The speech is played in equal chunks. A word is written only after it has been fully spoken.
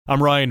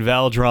I'm Ryan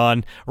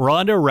Valdron.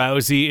 Ronda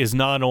Rousey is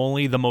not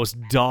only the most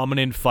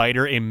dominant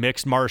fighter in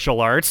mixed martial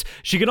arts,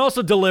 she can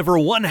also deliver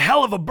one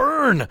hell of a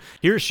burn.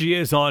 Here she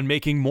is on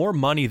making more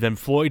money than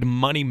Floyd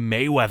Money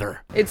Mayweather.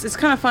 It's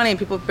kind of funny.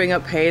 People bring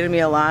up pay to me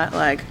a lot.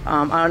 Like,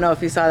 I don't know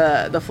if you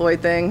saw the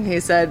Floyd thing. He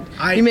said,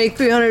 you make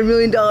 $300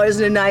 million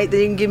in a night, then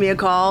you can give me a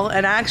call.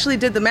 And I actually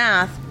did the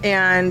math,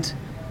 and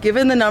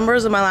given the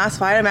numbers of my last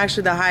fight, I'm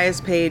actually the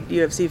highest paid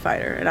UFC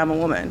fighter, and I'm a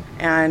woman.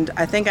 And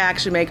I think I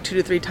actually make 2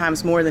 to 3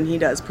 times more than he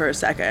does per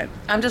second.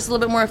 I'm just a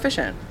little bit more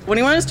efficient. When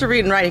he wants to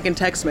read and write, he can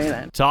text me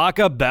then. Talk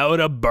about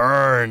a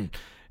burn.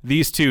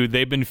 These two,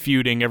 they've been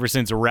feuding ever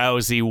since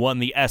Rousey won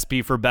the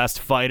SP for Best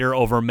Fighter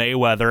over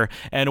Mayweather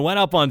and went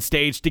up on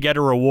stage to get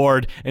a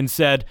reward and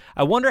said,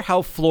 I wonder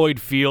how Floyd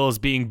feels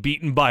being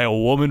beaten by a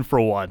woman for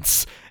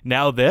once.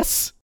 Now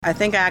this? I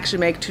think I actually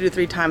make 2 to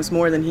 3 times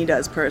more than he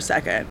does per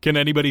second. Can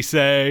anybody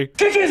say,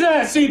 kick his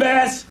ass,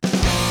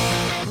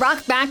 Seabass?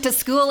 Rock Back to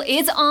School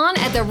is on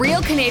at the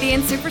Real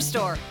Canadian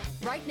Superstore.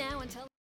 Right now until